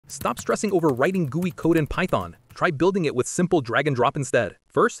Stop stressing over writing GUI code in Python. Try building it with simple drag and drop instead.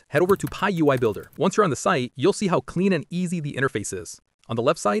 First, head over to Pyuibuilder. Once you're on the site, you'll see how clean and easy the interface is. On the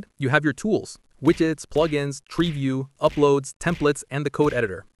left side, you have your tools: widgets, plugins, tree view, uploads, templates, and the code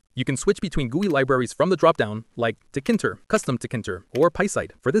editor. You can switch between GUI libraries from the dropdown, like Tkinter, customTk, or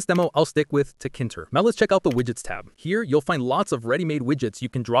Pyside. For this demo, I'll stick with Tkinter. Now let's check out the widgets tab. Here, you'll find lots of ready-made widgets you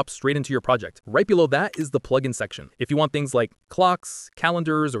can drop straight into your project. Right below that is the plugin section. If you want things like clocks,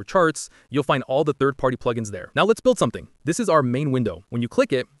 calendars, or charts, you'll find all the third-party plugins there. Now let's build something. This is our main window. When you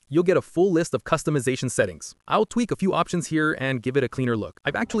click it, you'll get a full list of customization settings. I'll tweak a few options here and give it a cleaner look.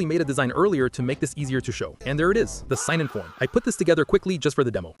 I've actually made a design earlier to make this easier to show. And there it is, the sign-in form. I put this together quickly just for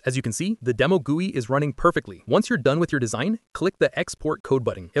the demo. As you can see, the demo GUI is running perfectly. Once you're done with your design, click the Export Code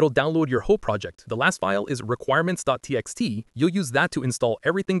button. It'll download your whole project. The last file is requirements.txt. You'll use that to install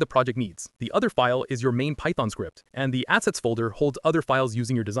everything the project needs. The other file is your main Python script, and the assets folder holds other files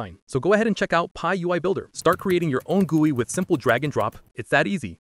using your design. So go ahead and check out Pyuibuilder. Start creating your own GUI with simple drag and drop. It's that easy.